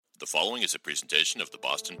The following is a presentation of the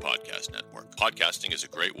Boston Podcast Network. Podcasting is a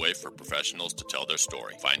great way for professionals to tell their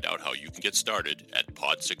story. Find out how you can get started at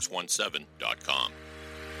pod617.com.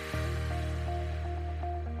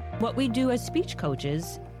 What we do as speech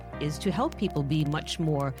coaches is to help people be much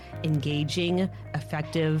more engaging,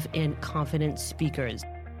 effective, and confident speakers.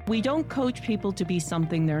 We don't coach people to be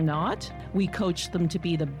something they're not. We coach them to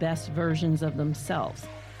be the best versions of themselves.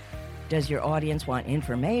 Does your audience want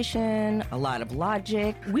information, a lot of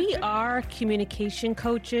logic? We are communication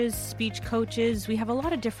coaches, speech coaches. We have a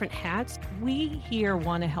lot of different hats. We here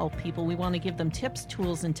want to help people. We want to give them tips,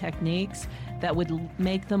 tools, and techniques that would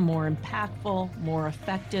make them more impactful, more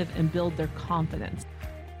effective, and build their confidence.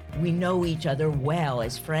 We know each other well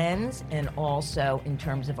as friends and also in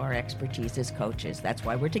terms of our expertise as coaches. That's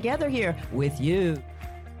why we're together here with you.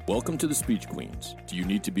 Welcome to the Speech Queens. Do you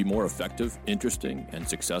need to be more effective, interesting, and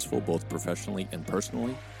successful both professionally and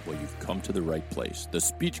personally? Well, you've come to the right place. The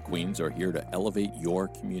Speech Queens are here to elevate your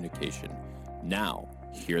communication. Now,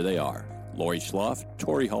 here they are, Laurie Schloff,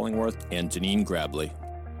 Tori Hollingworth, and Dinneen Grably.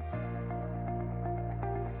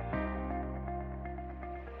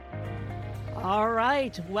 All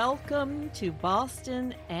right, welcome to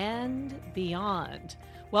Boston and beyond.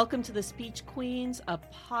 Welcome to the Speech Queens, a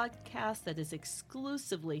podcast that is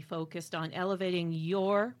exclusively focused on elevating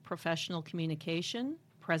your professional communication,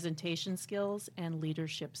 presentation skills, and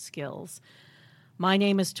leadership skills. My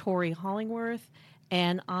name is Tori Hollingworth,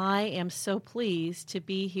 and I am so pleased to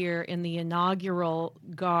be here in the inaugural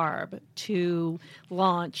garb to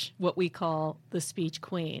launch what we call the Speech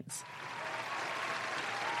Queens.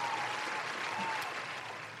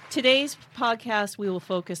 Today's podcast, we will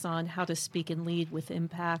focus on how to speak and lead with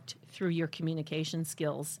impact through your communication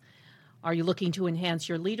skills. Are you looking to enhance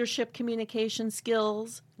your leadership communication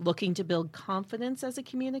skills? Looking to build confidence as a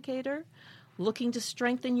communicator? Looking to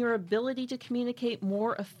strengthen your ability to communicate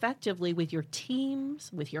more effectively with your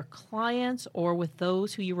teams, with your clients, or with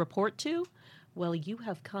those who you report to? Well, you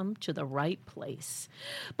have come to the right place.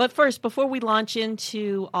 But first, before we launch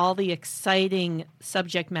into all the exciting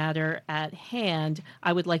subject matter at hand,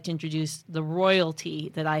 I would like to introduce the royalty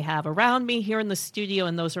that I have around me here in the studio,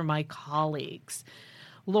 and those are my colleagues.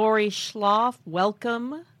 Laurie Schloff,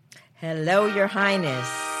 welcome. Hello, Your Highness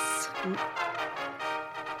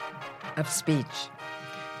of speech.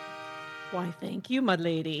 Why, thank you, my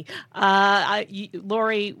lady.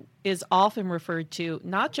 Laurie is often referred to,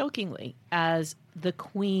 not jokingly, as the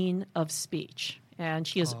Queen of Speech. And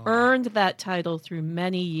she has earned that title through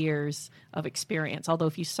many years of experience. Although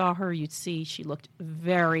if you saw her, you'd see she looked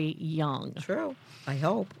very young. True. I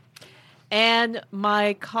hope. And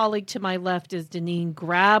my colleague to my left is Dinneen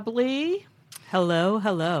Grably. Hello,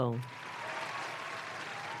 hello.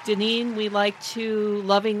 Dinneen, we like to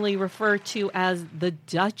lovingly refer to as the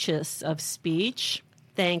Duchess of Speech.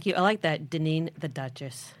 Thank you. I like that, Dinneen the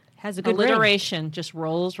Duchess. Has a good alliteration, just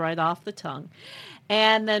rolls right off the tongue.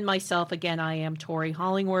 And then myself, again, I am Tori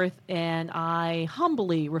Hollingworth, and I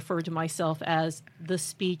humbly refer to myself as the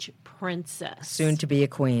Speech Princess. Soon to be a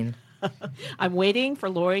queen. I'm waiting for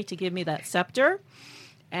Laurie to give me that scepter.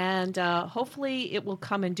 And hopefully it will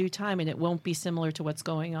come in due time, and it won't be similar to what's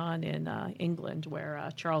going on in England, where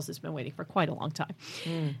Charles has been waiting for quite a long time.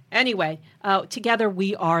 Anyway, together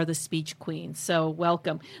we are the Speech Queens, so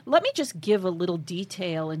welcome. Let me just give a little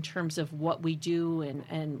detail in terms of what we do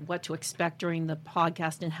and what to expect during the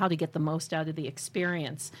podcast and how to get the most out of the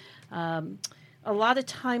experience. A lot of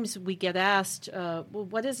times we get asked, well,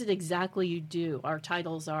 what is it exactly you do? Our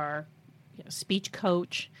titles are speech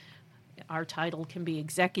coach. Our title can be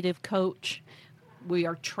executive coach. We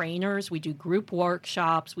are trainers. We do group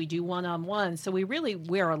workshops. We do one-on-one. So we really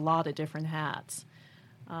wear a lot of different hats.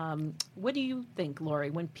 What do you think,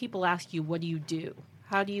 Laurie, when people ask you, what do you do?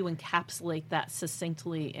 How do you encapsulate that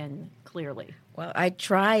succinctly and clearly? Well, I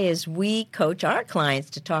try as we coach our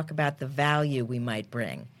clients to talk about the value we might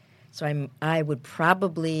bring. So I would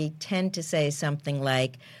probably tend to say something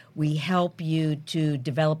like, we help you to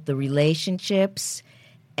develop the relationships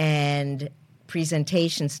and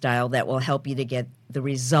presentation style that will help you to get the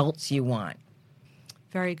results you want.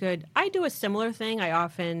 Very good. I do a similar thing. I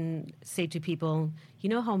often say to people, you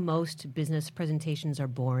know how most business presentations are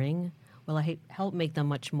boring? Well, I help make them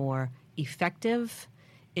much more effective,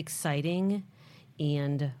 exciting,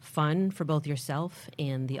 and fun for both yourself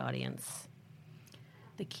and the audience.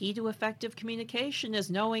 The key to effective communication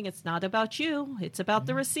is knowing it's not about you, it's about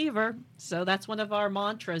the receiver. So that's one of our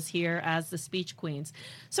mantras here as the Speech Queens.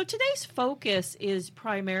 So today's focus is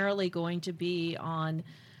primarily going to be on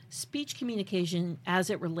speech communication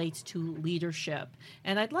as it relates to leadership.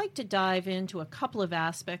 And I'd like to dive into a couple of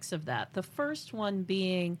aspects of that. The first one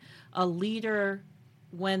being a leader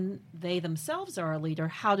when they themselves are a leader,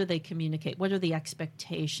 how do they communicate? What are the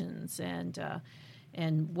expectations,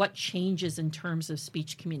 and what changes in terms of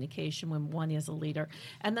speech communication when one is a leader?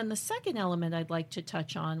 And then the second element I'd like to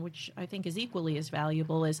touch on, which I think is equally as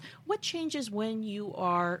valuable, is what changes when you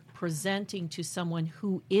are presenting to someone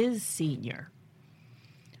who is senior?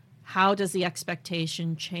 How does the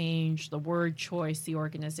expectation change, the word choice, the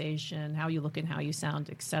organization, how you look and how you sound,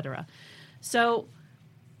 etc.? So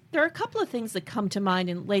there are a couple of things that come to mind,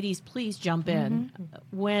 and ladies, please jump in.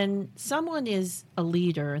 When someone is a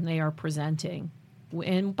leader and they are presenting,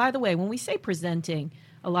 and by the way, when we say presenting,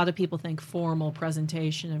 a lot of people think formal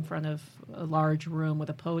presentation in front of a large room with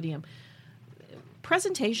a podium.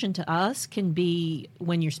 Presentation to us can be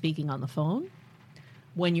when you're speaking on the phone,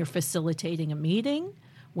 when you're facilitating a meeting,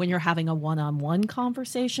 when you're having a one-on-one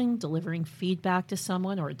conversation, delivering feedback to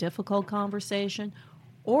someone, or a difficult conversation.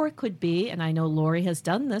 Or it could be, and I know Laurie has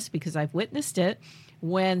done this because I've witnessed it,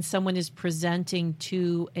 when someone is presenting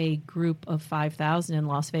to a group of 5,000 in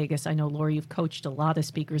Las Vegas. I know, Laurie, you've coached a lot of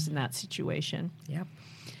speakers in that situation. Yep.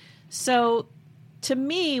 So to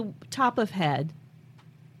me, top of head,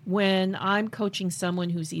 when I'm coaching someone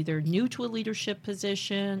who's either new to a leadership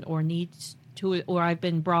position or needs to, or I've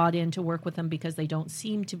been brought in to work with them because they don't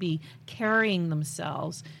seem to be carrying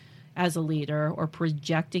themselves as a leader or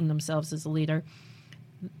projecting themselves as a leader,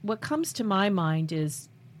 what comes to my mind is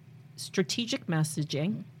strategic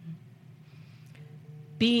messaging,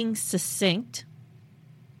 being succinct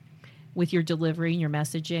with your delivery and your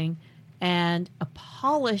messaging, and a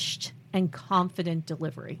polished and confident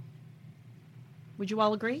delivery. Would you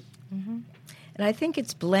all agree? Mm-hmm. And I think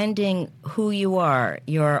it's blending who you are,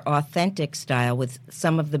 your authentic style, with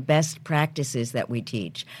some of the best practices that we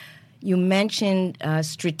teach. You mentioned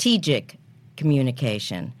strategic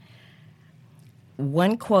communication.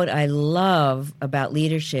 One quote I love about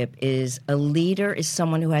leadership is, a leader is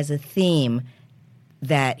someone who has a theme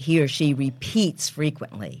that he or she repeats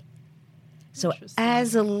frequently. So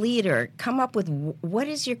as a leader, come up with what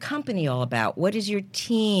is your company all about? What is your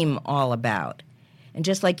team all about? And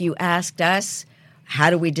just like you asked us,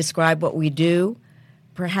 how do we describe what we do?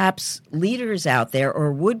 Perhaps leaders out there,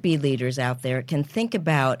 or would-be leaders out there, can think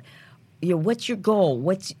about, what's your goal?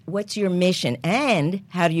 What's your mission? And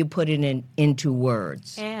how do you put it into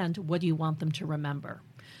words? And what do you want them to remember?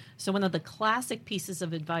 So one of the classic pieces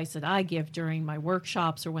of advice that I give during my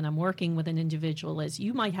workshops or when I'm working with an individual is,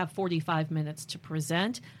 you might have 45 minutes to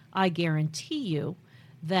present. I guarantee you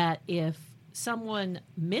that if someone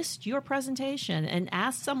missed your presentation and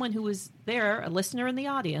asked someone who was there, a listener in the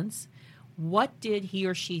audience, what did he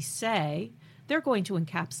or she say, they're going to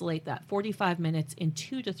encapsulate that 45 minutes in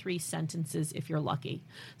 2 to 3 sentences if you're lucky.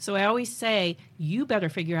 So I always say, you better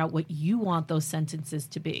figure out what you want those sentences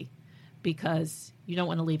to be, because you don't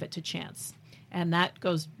want to leave it to chance. And that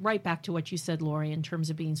goes right back to what you said, Laurie, in terms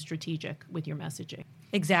of being strategic with your messaging.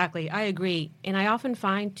 Exactly. I agree. And I often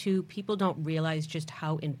find, too, people don't realize just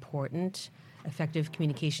how important effective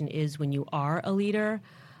communication is when you are a leader.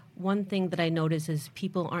 One thing that I notice is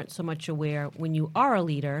people aren't so much aware when you are a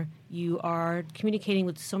leader, you are communicating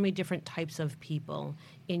with so many different types of people,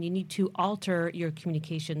 and you need to alter your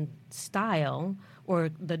communication style or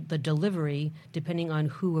the delivery depending on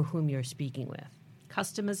who or whom you're speaking with.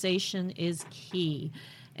 Customization is key.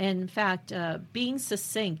 In fact, being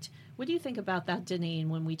succinct, what do you think about that, Dinneen,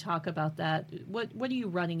 when we talk about that? What are you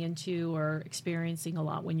running into or experiencing a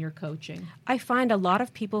lot when you're coaching? I find a lot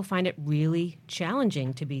of people find it really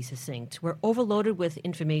challenging to be succinct. We're overloaded with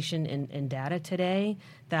information and data today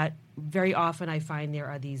that very often I find there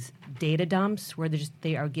are these data dumps where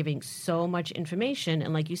they are giving so much information.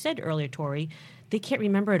 And like you said earlier, Tori, they can't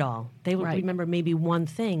remember it all. They will remember maybe one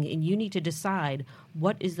thing, and you need to decide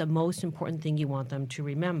what is the most important thing you want them to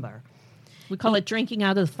remember. We call it drinking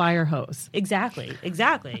out of the fire hose. Exactly.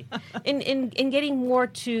 In getting more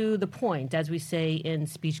to the point, as we say in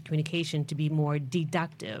speech communication, to be more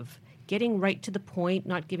deductive, getting right to the point,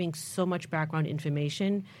 not giving so much background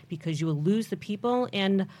information, because you will lose the people,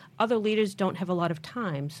 and other leaders don't have a lot of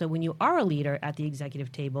time. So when you are a leader at the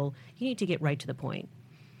executive table, you need to get right to the point.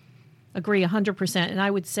 Agree 100%. And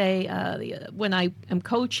I would say when I am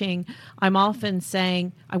coaching, I'm often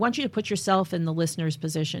saying, I want you to put yourself in the listener's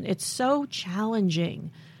position. It's so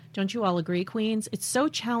challenging. Don't you all agree, Queens? It's so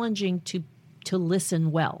challenging to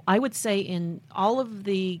listen well. I would say in all of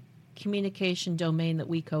the communication domain that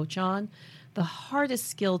we coach on, the hardest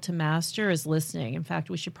skill to master is listening. In fact,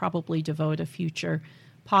 we should probably devote a future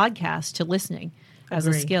podcast to listening as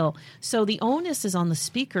a skill. So the onus is on the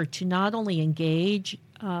speaker to not only engage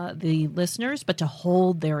the listeners, but to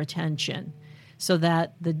hold their attention so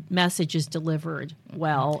that the message is delivered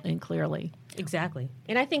well and clearly. Exactly.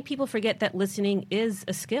 And I think people forget that listening is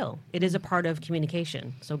a skill. It is a part of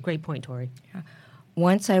communication. So great point, Tori.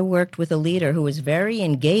 Once I worked with a leader who was very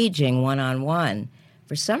engaging one-on-one.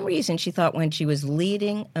 For some reason, she thought when she was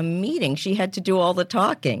leading a meeting, she had to do all the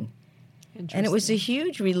talking. And it was a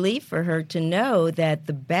huge relief for her to know that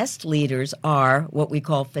the best leaders are what we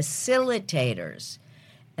call facilitators.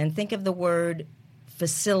 And think of the word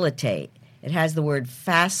facilitate. It has the word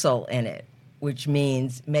facile in it, which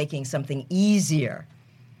means making something easier.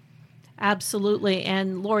 Absolutely.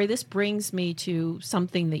 And Laurie, this brings me to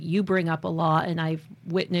something that you bring up a lot, and I've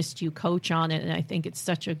witnessed you coach on it, and I think it's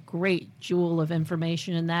such a great jewel of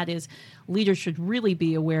information, and that is leaders should really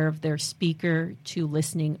be aware of their speaker to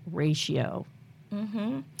listening ratio.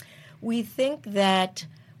 Mm-hmm. We think that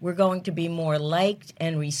we're going to be more liked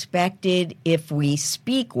and respected if we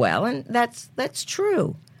speak well, and that's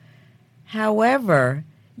true. However,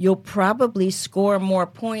 you'll probably score more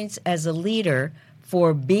points as a leader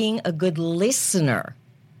for being a good listener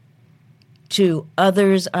to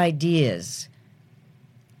others' ideas,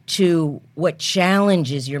 to what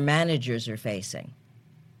challenges your managers are facing.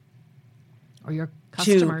 Or your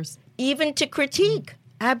customers. Even to critique.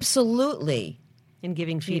 Absolutely. And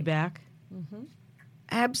giving feedback. Mm-hmm.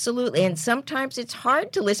 Absolutely. And sometimes it's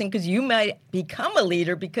hard to listen because you might become a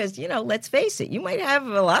leader because, let's face it, you might have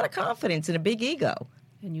a lot of confidence and a big ego.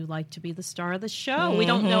 And you like to be the star of the show. Mm-hmm. We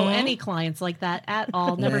don't know any clients like that at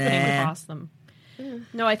all. Never came across them.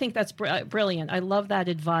 No, I think that's brilliant. I love that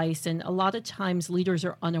advice. And a lot of times leaders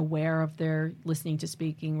are unaware of their listening to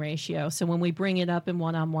speaking ratio. So when we bring it up in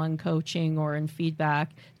one-on-one coaching or in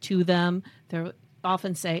feedback to them, they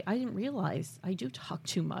often say, I didn't realize I do talk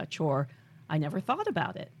too much, or I never thought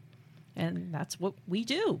about it. And that's what we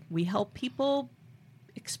do. We help people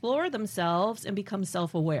explore themselves and become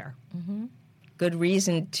self-aware. Mm-hmm. Good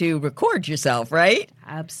reason to record yourself, right?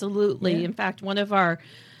 Absolutely. Yeah. In fact,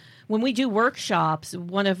 when we do workshops,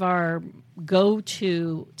 one of our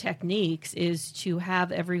go-to techniques is to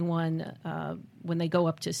have everyone, when they go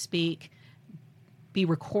up to speak, be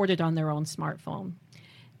recorded on their own smartphone.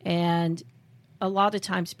 And a lot of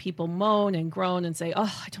times people moan and groan and say,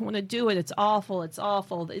 oh, I don't want to do it. It's awful. It's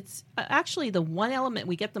awful. It's actually the one element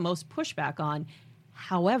we get the most pushback on.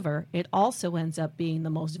 However, it also ends up being the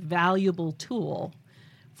most valuable tool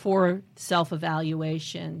for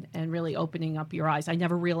self-evaluation and really opening up your eyes. I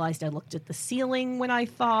never realized I looked at the ceiling when I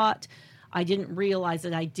thought. I didn't realize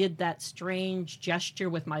that I did that strange gesture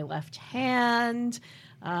with my left hand.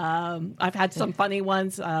 I've had some funny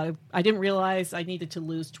ones. I didn't realize I needed to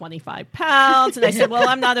lose 25 pounds. And I said, well,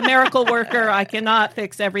 I'm not a miracle worker. I cannot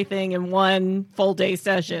fix everything in one full day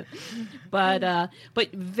session. But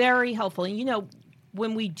very helpful. And,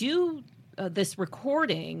 when we do this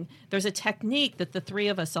recording, there's a technique that the three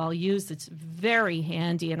of us all use that's very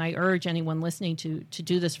handy, and I urge anyone listening to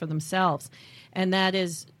do this for themselves. And that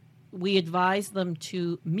is, we advise them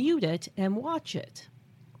to mute it and watch it.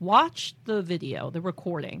 Watch the video, the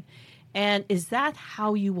recording. And is that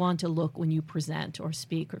how you want to look when you present or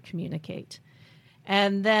speak or communicate?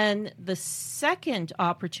 And then the second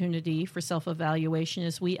opportunity for self-evaluation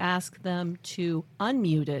is we ask them to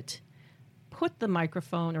unmute it, put the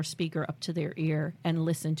microphone or speaker up to their ear and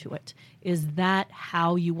listen to it. Is that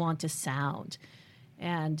how you want to sound?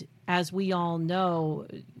 And as we all know,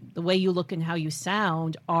 the way you look and how you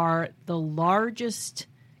sound are the largest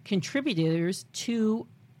contributors to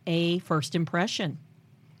a first impression.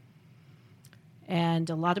 And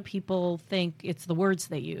a lot of people think it's the words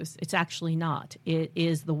they use. It's actually not. It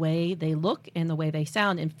is the way they look and the way they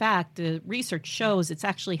sound. In fact, the research shows it's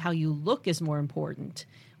actually how you look is more important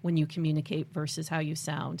when you communicate versus how you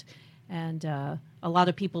sound. And a lot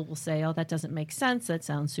of people will say, oh, that doesn't make sense. That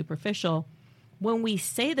sounds superficial. When we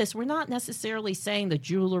say this, we're not necessarily saying the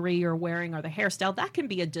jewelry you're wearing or the hairstyle. That can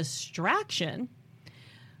be a distraction.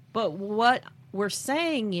 But what we're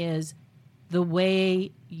saying is the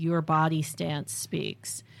way your body stance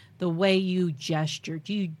speaks, the way you gesture.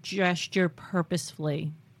 Do you gesture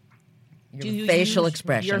purposefully? Your facial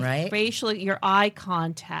expression, right? Your eye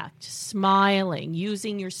contact, smiling,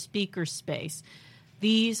 using your speaker space.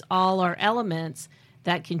 These all are elements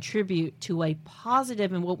that contribute to a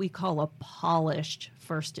positive and what we call a polished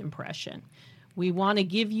first impression. We want to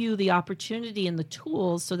give you the opportunity and the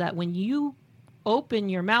tools so that when you open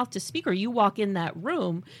your mouth to speak or you walk in that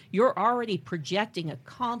room, you're already projecting a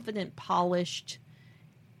confident, polished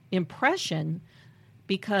impression,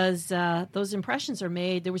 because those impressions are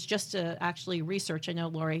made. There was just actually research. I know,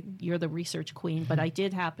 Laurie, you're the research queen, but I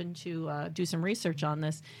did happen to do some research on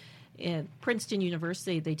this. In Princeton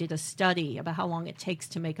University, they did a study about how long it takes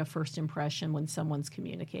to make a first impression when someone's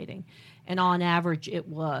communicating. And on average, it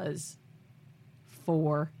was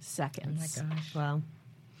 4 seconds. Oh my gosh. Wow.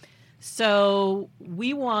 So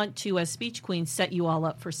we want to, as Speech Queens, set you all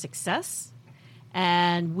up for success.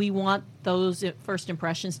 And we want those first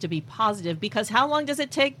impressions to be positive, because how long does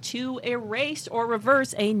it take to erase or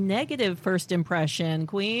reverse a negative first impression,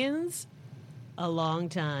 Queens? A long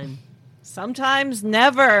time. Sometimes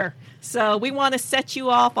never. So we want to set you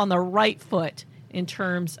off on the right foot in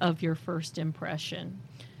terms of your first impression.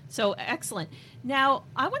 So excellent. Now,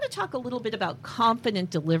 I want to talk a little bit about confident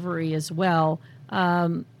delivery as well. What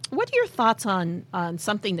are your thoughts on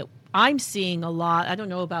something that I'm seeing a lot? I don't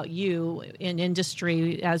know about you in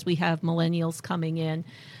industry as we have millennials coming in.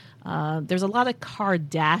 There's a lot of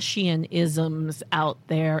Kardashian-isms out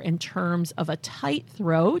there in terms of a tight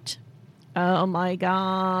throat. Oh my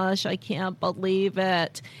gosh, I can't believe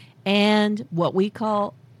it. And what we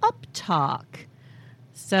call uptalk.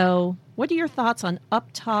 So what are your thoughts on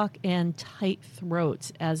uptalk and tight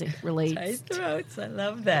throats as it relates? Tight throats. I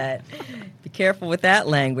love that. Be careful with that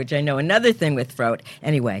language. I know another thing with throat.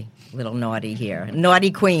 Anyway, little naughty here.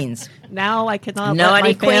 Naughty Queens. Now I cannot Naughty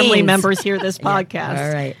let my family Queens. members hear this podcast. Yeah,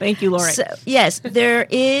 all right. Thank you, Laurie. So, yes, there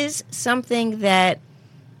is something that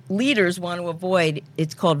leaders want to avoid.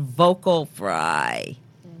 It's called vocal fry.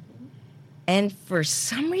 And for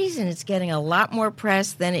some reason, it's getting a lot more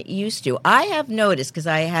press than it used to. I have noticed, because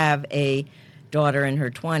I have a daughter in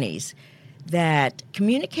her 20s, that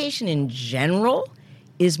communication in general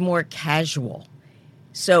is more casual.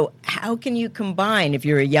 So how can you combine, if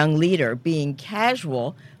you're a young leader, being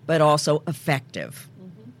casual but also effective?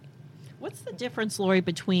 What's the difference, Laurie,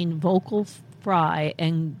 between vocal fry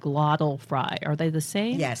and glottal fry? Are they the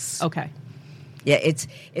same? Yes. Okay. Yeah,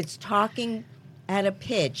 it's talking at a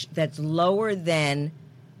pitch that's lower than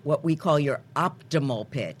what we call your optimal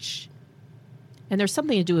pitch. And there's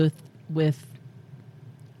something to do with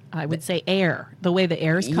I would say air, the way the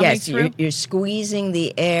air is coming through. Yes, you're squeezing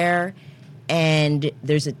the air, and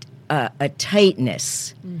there's a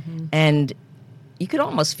tightness. And you could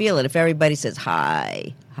almost feel it if everybody says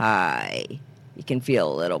hi, hi. You can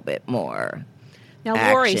feel a little bit more. Now,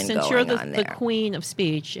 Laurie, action since you're going on the there. queen of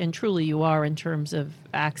speech, and truly you are in terms of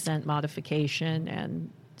accent modification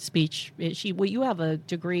and speech, you have a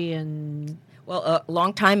degree in... Well, a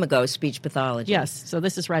long time ago, speech pathology. Yes, so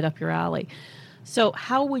this is right up your alley. So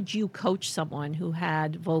how would you coach someone who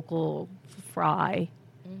had vocal fry?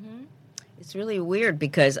 It's really weird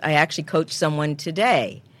because I actually coached someone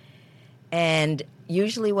today. And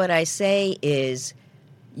usually what I say is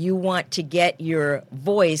you want to get your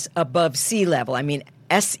voice above sea level. I mean,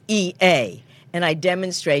 SEA. And I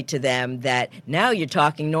demonstrate to them that now you're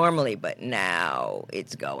talking normally, but now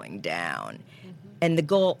it's going down. And the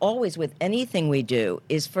goal always with anything we do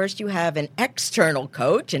is first you have an external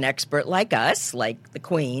coach, an expert like us, like the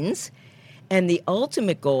Queens. And the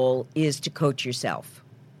ultimate goal is to coach yourself.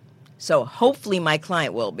 So hopefully my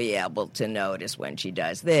client will be able to notice when she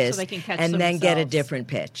does this, So they can catch and then get a themselves. different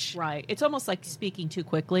pitch. Right. It's almost like speaking too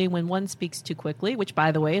quickly. When one speaks too quickly, which,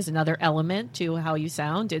 by the way, is another element to how you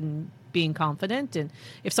sound and being confident. And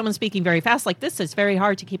if someone's speaking very fast like this, it's very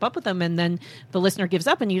hard to keep up with them. And then the listener gives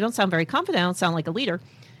up and you don't sound very confident. I don't sound like a leader.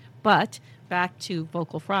 But back to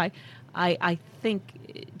vocal fry, I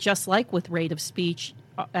think just like with rate of speech,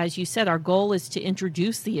 as you said, our goal is to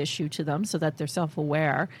introduce the issue to them so that they're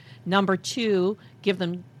self-aware. Number 2, give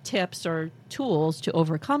them tips or tools to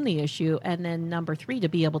overcome the issue. And then number 3, to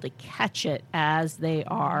be able to catch it as they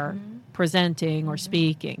are presenting or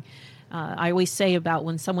speaking. I always say about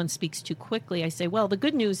when someone speaks too quickly, I say, well, the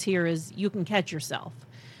good news here is you can catch yourself.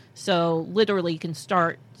 So literally you can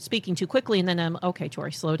start speaking too quickly and then okay,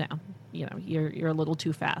 Tori, slow down. You know, you're a little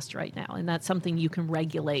too fast right now. And that's something you can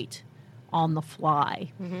regulate on the fly.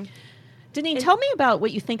 Dinneen, tell me about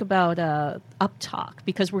what you think about uptalk,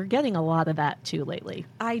 because we're getting a lot of that too lately.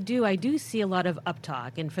 I do see a lot of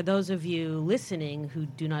uptalk. And for those of you listening who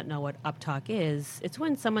do not know what uptalk is, it's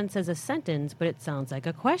when someone says a sentence, but it sounds like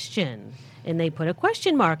a question. And they put a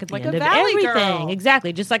question mark at the Like end a of Valley everything. Girl.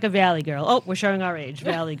 Exactly, just like a Valley Girl. Oh, we're showing our age,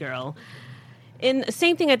 Valley Girl. And the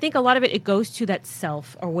same thing, I think a lot of it goes to that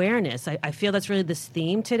self-awareness. I feel that's really this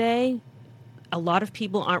theme today. A lot of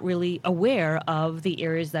people aren't really aware of the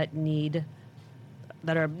areas that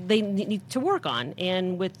they need to work on.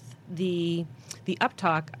 And with the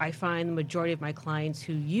uptalk, I find the majority of my clients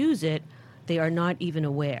who use it, they are not even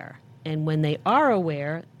aware. And when they are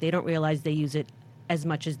aware, they don't realize they use it as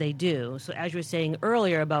much as they do. So as you were saying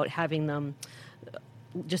earlier about having them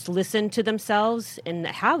just listen to themselves and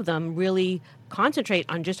have them really concentrate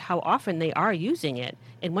on just how often they are using it.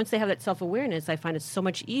 And once they have that self-awareness, I find it's so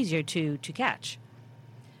much easier to catch.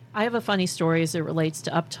 I have a funny story as it relates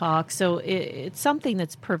to uptalk. So it's something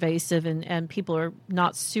that's pervasive and people are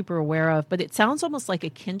not super aware of, but it sounds almost like a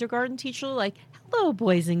kindergarten teacher, like, hello,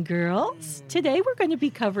 boys and girls. Today we're going to be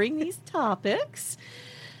covering these topics.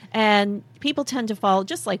 And people tend to fall,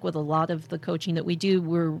 just like with a lot of the coaching that we do,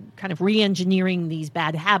 we're kind of re-engineering these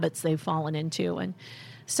bad habits they've fallen into. And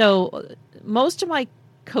so most of my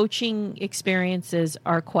coaching experiences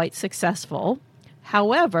are quite successful.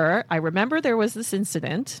 However, I remember there was this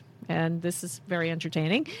incident, and this is very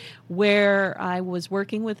entertaining, where I was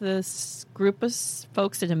working with this group of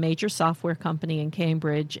folks at a major software company in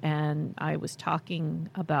Cambridge, and I was talking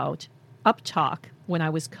about uptalk when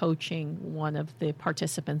I was coaching one of the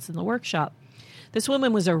participants in the workshop. This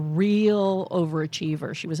woman was a real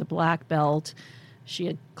overachiever. She was a black belt. She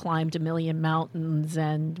had climbed 1 million mountains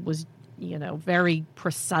and was, very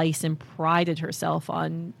precise and prided herself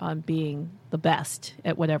on being the best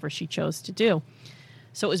at whatever she chose to do.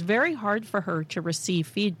 So it was very hard for her to receive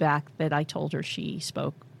feedback that I told her she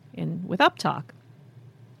spoke in with uptalk.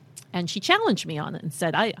 And she challenged me on it and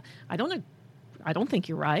said, I don't think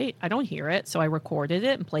you're right. I don't hear it. So I recorded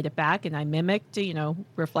it and played it back, and I mimicked,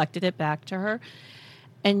 reflected it back to her.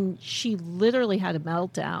 And she literally had a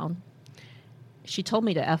meltdown. She told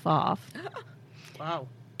me to F off. Wow.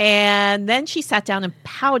 And then she sat down and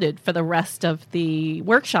pouted for the rest of the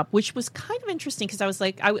workshop, which was kind of interesting because I was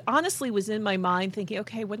like, I honestly was in my mind thinking,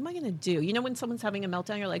 okay, what am I going to do? When someone's having a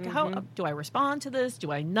meltdown, you're like, how do I respond to this?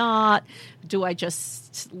 Do I not? Do I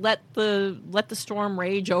just let the storm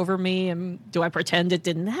rage over me? And do I pretend it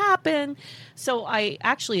didn't happen? So I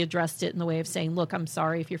actually addressed it in the way of saying, look, I'm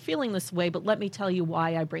sorry if you're feeling this way, but let me tell you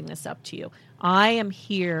why I bring this up to you. I am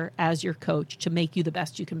here as your coach to make you the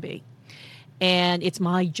best you can be. And it's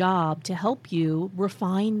my job to help you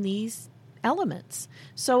refine these elements.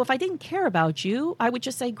 So if I didn't care about you, I would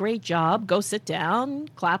just say, great job, go sit down,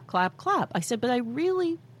 clap, clap, clap. I said, but I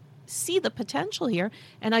really see the potential here,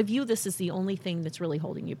 and I view this as the only thing that's really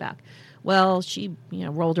holding you back. Well, she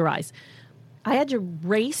rolled her eyes. I had to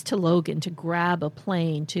race to Logan to grab a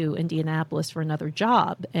plane to Indianapolis for another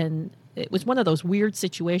job, and it was one of those weird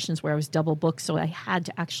situations where I was double booked, so I had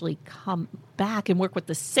to actually come back and work with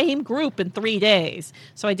the same group in 3 days.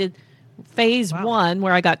 So I did phase one,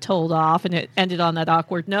 where I got told off, and it ended on that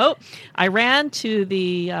awkward note. I ran to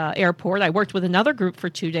the airport. I worked with another group for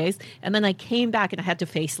 2 days, and then I came back, and I had to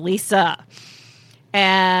face Lisa.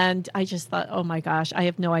 And I just thought, oh my gosh, I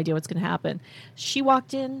have no idea what's going to happen. She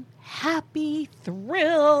walked in happy,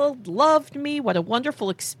 thrilled, loved me. What a wonderful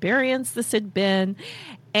experience this had been.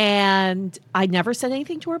 And I never said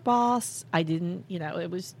anything to her boss. I didn't,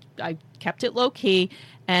 I kept it low key.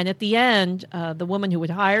 And at the end, the woman who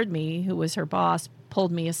had hired me, who was her boss,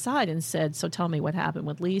 pulled me aside and said, so tell me what happened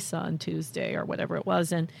with Lisa on Tuesday or whatever it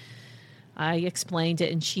was. And I explained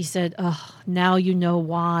it, and she said, oh, now you know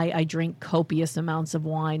why I drink copious amounts of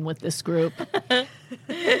wine with this group.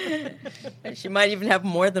 She might even have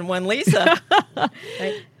more than one Lisa.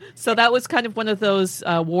 Right? So that was kind of one of those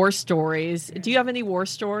war stories. Do you have any war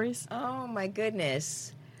stories? Oh, my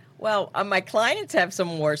goodness. Well, my clients have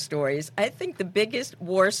some war stories. I think the biggest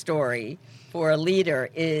war story for a leader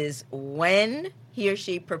is when he or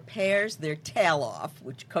she prepares their tail off,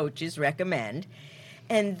 which coaches recommend,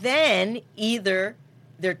 and then either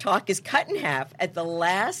their talk is cut in half at the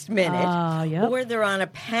last minute, or they're on a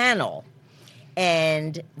panel,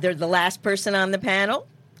 and they're the last person on the panel,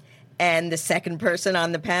 and the second person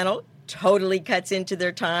on the panel totally cuts into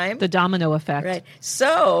their time. The domino effect. Right.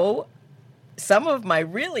 So some of my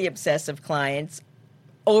really obsessive clients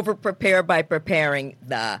over-prepare by preparing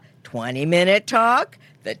the 20-minute talk,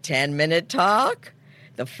 the 10-minute talk,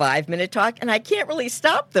 the 5-minute talk, and I can't really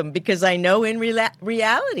stop them because I know in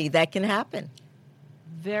reality that can happen.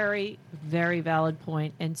 Very, very valid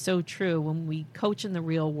point, and so true. When we coach in the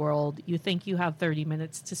real world, you think you have 30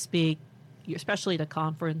 minutes to speak, especially at a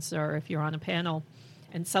conference or if you're on a panel,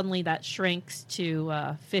 and suddenly that shrinks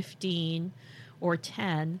to 15 or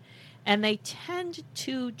 10, and they tend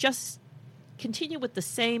to just continue with the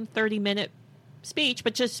same 30-minute speech,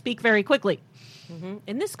 but just speak very quickly. Mm-hmm.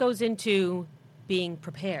 And this goes into being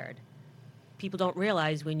prepared. People don't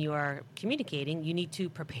realize when you are communicating, you need to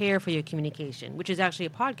prepare for your communication, which is actually a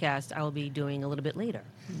podcast I will be doing a little bit later.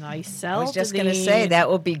 Nice sell. I was just going to say that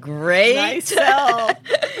will be great. Nice sell.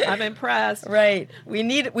 I'm impressed. Right. We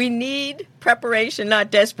need preparation,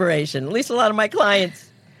 not desperation. At least a lot of my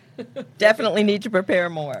clients definitely need to prepare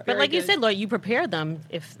more. But like you said, Laurie, you prepare them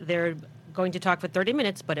if they're going to talk for 30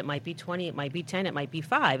 minutes, but it might be 20, it might be 10, it might be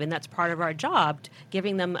 5. And that's part of our job,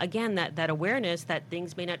 giving them, again, that awareness that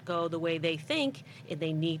things may not go the way they think, and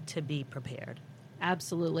they need to be prepared.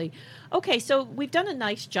 Absolutely. Okay, so we've done a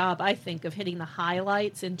nice job, I think, of hitting the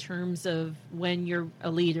highlights in terms of when you're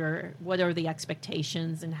a leader, what are the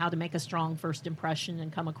expectations and how to make a strong first impression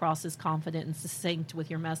and come across as confident and succinct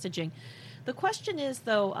with your messaging. The question is,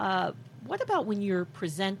 though, what about when you're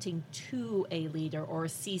presenting to a leader or a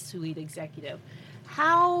C-suite executive?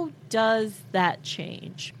 How does that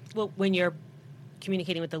change? Well, when you're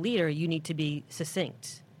communicating with the leader, you need to be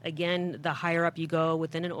succinct. Again, the higher up you go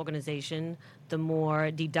within an organization, the more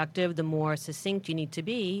deductive, the more succinct you need to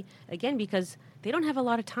be, again, because they don't have a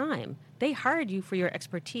lot of time. They hired you for your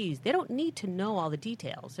expertise. They don't need to know all the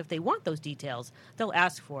details. If they want those details, they'll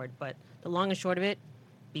ask for it. But the long and short of it,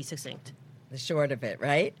 be succinct. The short of it,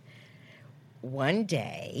 right? One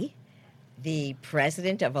day, the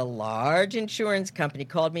president of a large insurance company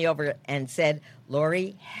called me over and said,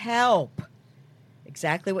 "Laurie, help."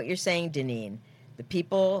 Exactly what you're saying, Dinneen. The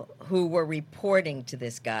people who were reporting to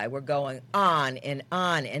this guy were going on and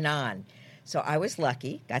on and on. So I was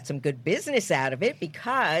lucky, got some good business out of it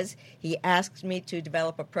because he asked me to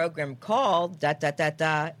develop a program called ...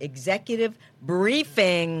 Executive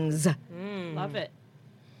Briefings. Love it.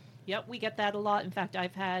 Yep, we get that a lot. In fact,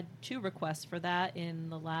 I've had 2 requests for that in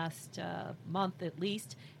the last month at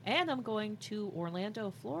least. And I'm going to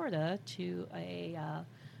Orlando, Florida to a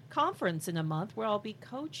conference in a month where I'll be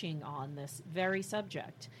coaching on this very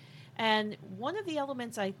subject. And one of the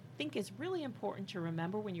elements I think is really important to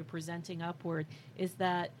remember when you're presenting upward is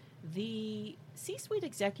that the C-suite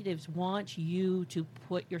executives want you to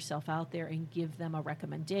put yourself out there and give them a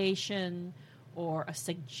recommendation or a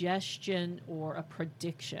suggestion or a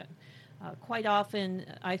prediction. Quite often,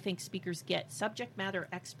 I think speakers get subject matter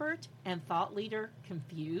expert and thought leader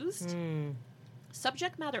confused.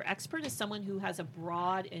 Subject matter expert is someone who has a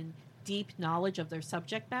broad and deep knowledge of their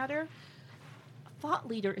subject matter. A thought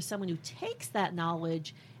leader is someone who takes that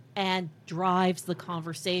knowledge and drives the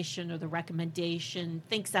conversation or the recommendation,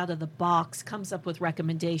 thinks out of the box, comes up with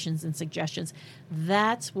recommendations and suggestions.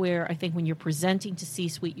 That's where I think when you're presenting to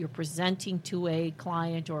C-suite, you're presenting to a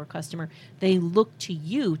client or a customer, they look to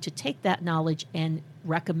you to take that knowledge and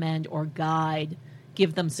recommend or guide,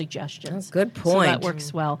 give them suggestions. Oh, good point. So that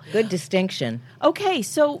works well. Good distinction. Okay,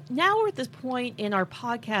 so now we're at this point in our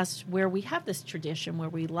podcast where we have this tradition where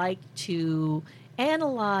we like to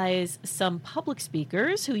analyze some public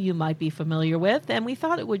speakers who you might be familiar with, and we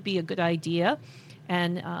thought it would be a good idea.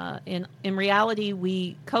 And in reality,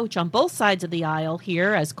 we coach on both sides of the aisle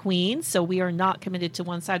here as queens, so we are not committed to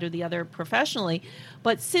one side or the other professionally.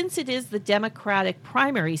 But since it is the Democratic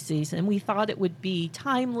primary season, we thought it would be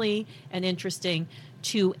timely and interesting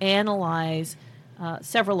to analyze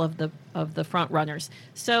several of the front runners.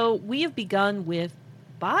 So we have begun with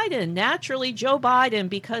Biden, naturally Joe Biden,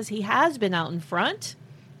 because he has been out in front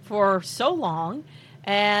for so long.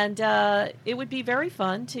 And it would be very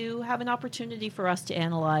fun to have an opportunity for us to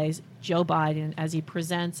analyze Joe Biden as he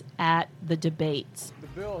presents at the debates. The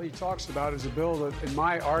bill he talks about is a bill that in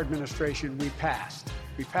our administration we passed.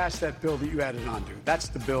 We passed that bill that you added on to. That's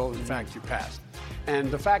the bill, in fact, you passed.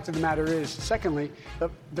 And the fact of the matter is, secondly,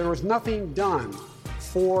 there was nothing done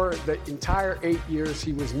for the entire 8 years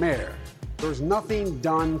he was mayor. There was nothing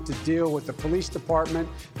done to deal with the police department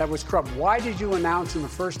that was corrupt. Why did you announce in the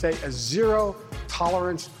first day a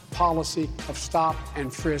zero-tolerance policy of stop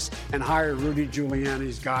and frisk and hire Rudy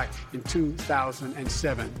Giuliani's guy in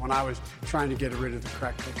 2007 when I was trying to get rid of the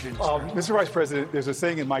crack cocaine? Mr. Vice President, there's a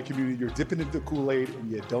saying in my community, you're dipping into the Kool-Aid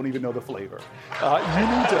and you don't even know the flavor.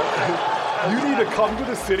 You need to come to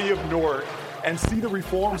the city of Newark and see the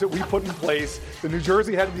reforms that we put in place. The New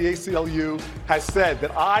Jersey head of the ACLU has said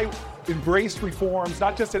that I embraced reforms,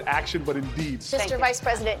 not just in action, but in deeds. Mr. Vice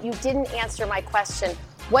President, you didn't answer my question.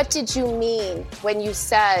 What did you mean when you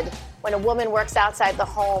said when a woman works outside the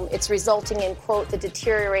home, it's resulting in, quote, the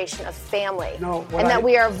deterioration of family? That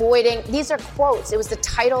we are avoiding, these are quotes. It was the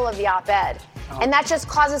title of the op-ed. And that just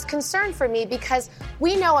causes concern for me because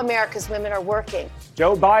we know America's women are working.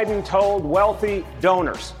 Joe Biden told wealthy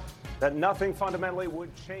donors that nothing fundamentally would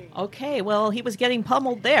change. Okay, well, he was getting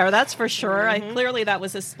pummeled there, that's for sure. Clearly, that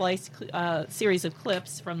was a spliced series of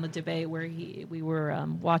clips from the debate where we were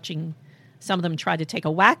watching some of them try to take a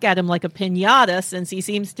whack at him like a piñata, since he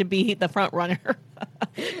seems to be the front runner,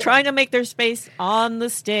 trying to make their space on the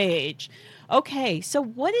stage. Okay, so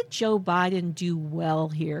what did Joe Biden do well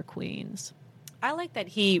here, Queens? I like that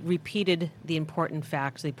he repeated the important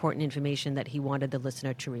facts, the important information that he wanted the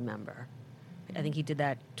listener to remember. I think he did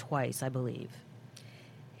that twice, I believe.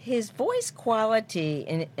 His voice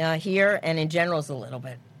quality here and in general is a little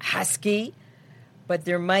bit husky, but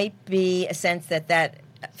there might be a sense that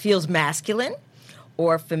feels masculine,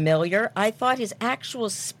 or familiar. I thought his actual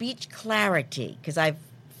speech clarity, because I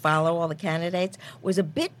follow all the candidates, was a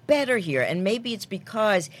bit better here, and maybe it's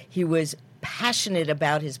because he was passionate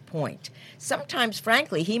about his point. Sometimes,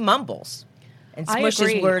 frankly, he mumbles and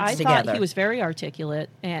smushes words together. I thought he was very articulate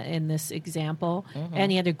in this example,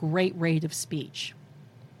 and he had a great rate of speech.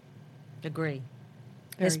 Agree.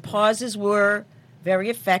 His pauses were very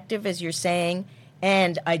effective, as you're saying,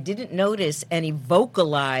 and I didn't notice any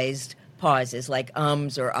vocalized pauses like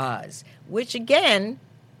ums or ahs, which, again,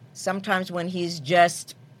 sometimes when he's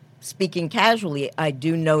just speaking casually, I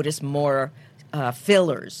do notice more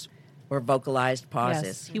fillers or vocalized pauses.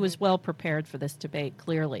 Yes, he was well prepared for this debate,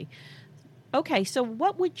 clearly. Okay, so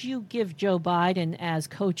what would you give Joe Biden as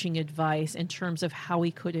coaching advice in terms of how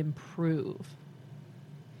he could improve?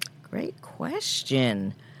 Great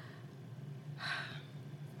question.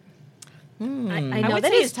 I would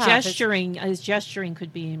say his gesturing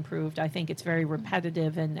could be improved. I think it's very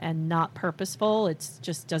repetitive and not purposeful. It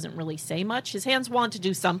just doesn't really say much. His hands want to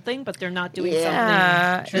do something, but they're not doing something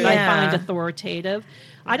that I find authoritative.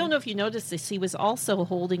 I don't know if you noticed this. He was also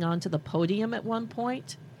holding on to the podium at one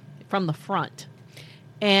point from the front.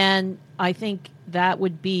 And I think that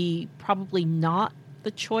would be probably not the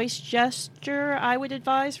choice gesture I would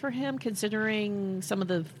advise for him, considering some of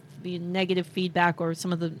the negative feedback or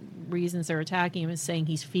some of the reasons they're attacking him is saying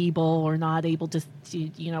he's feeble or not able to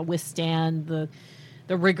withstand the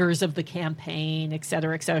rigors of the campaign, et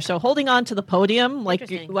cetera, et cetera. So holding on to the podium like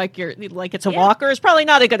it's a walker is probably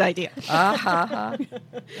not a good idea.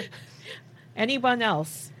 Anyone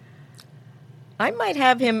else? I might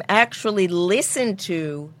have him actually listen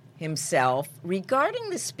to himself regarding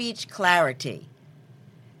the speech clarity,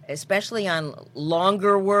 especially on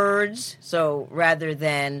longer words. So rather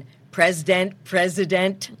than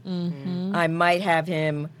president, I might have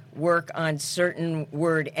him work on certain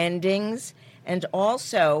word endings and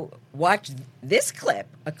also watch this clip,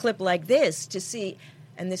 a clip like this, to see,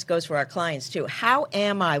 and this goes for our clients too, how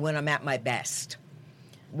am I when I'm at my best?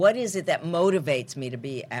 What is it that motivates me to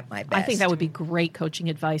be at my best? I think that would be great coaching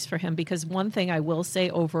advice for him, because one thing I will say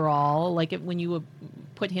overall, like when you would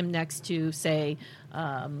put him next to, say,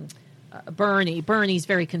 Bernie's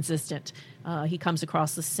very consistent. He comes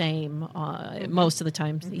across the same most of the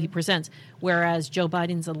time he presents, whereas Joe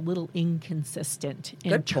Biden's a little inconsistent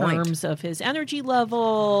in terms of his energy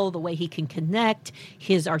level, the way he can connect,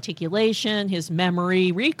 his articulation, his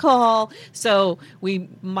memory, recall. So we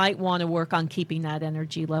might want to work on keeping that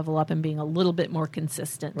energy level up and being a little bit more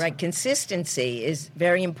consistent. Right. Consistency is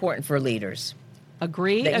very important for leaders.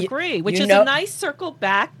 Agree. Which is a nice circle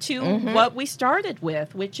back to what we started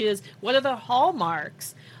with, which is what are the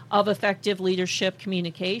hallmarks of effective leadership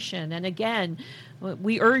communication? And again,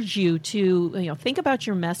 we urge you to think about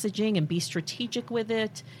your messaging and be strategic with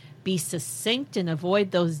it, be succinct and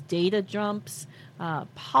avoid those data jumps,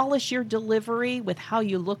 polish your delivery with how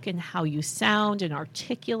you look and how you sound and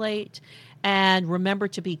articulate. And remember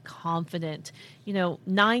to be confident.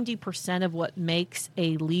 90% of what makes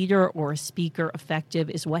a leader or a speaker effective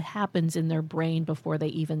is what happens in their brain before they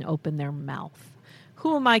even open their mouth.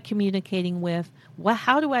 Who am I communicating with?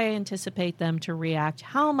 How do I anticipate them to react?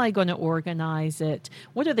 How am I going to organize it?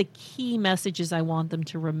 What are the key messages I want them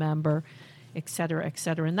to remember, et cetera, et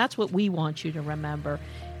cetera. And that's what we want you to remember,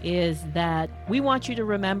 is that we want you to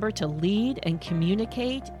remember to lead and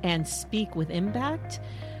communicate and speak with impact.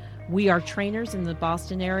 We are trainers in the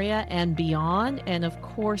Boston area and beyond. And of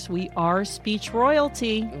course, we are speech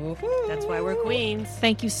royalty. Woo-hoo. That's why we're queens.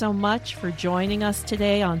 Thank you so much for joining us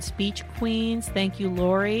today on Speech Queens. Thank you,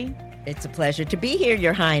 Laurie. It's a pleasure to be here,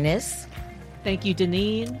 Your Highness. Thank you,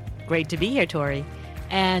 Dinneen. Great to be here, Tori.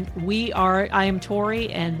 And I am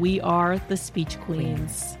Tori, and we are the Speech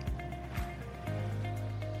Queens.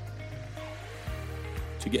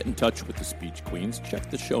 To get in touch with the Speech Queens,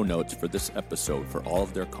 check the show notes for this episode for all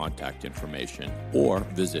of their contact information, or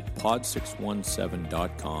visit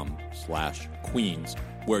pod617.com/queens,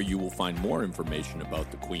 where you will find more information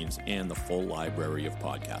about the Queens and the full library of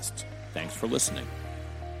podcasts. Thanks for listening.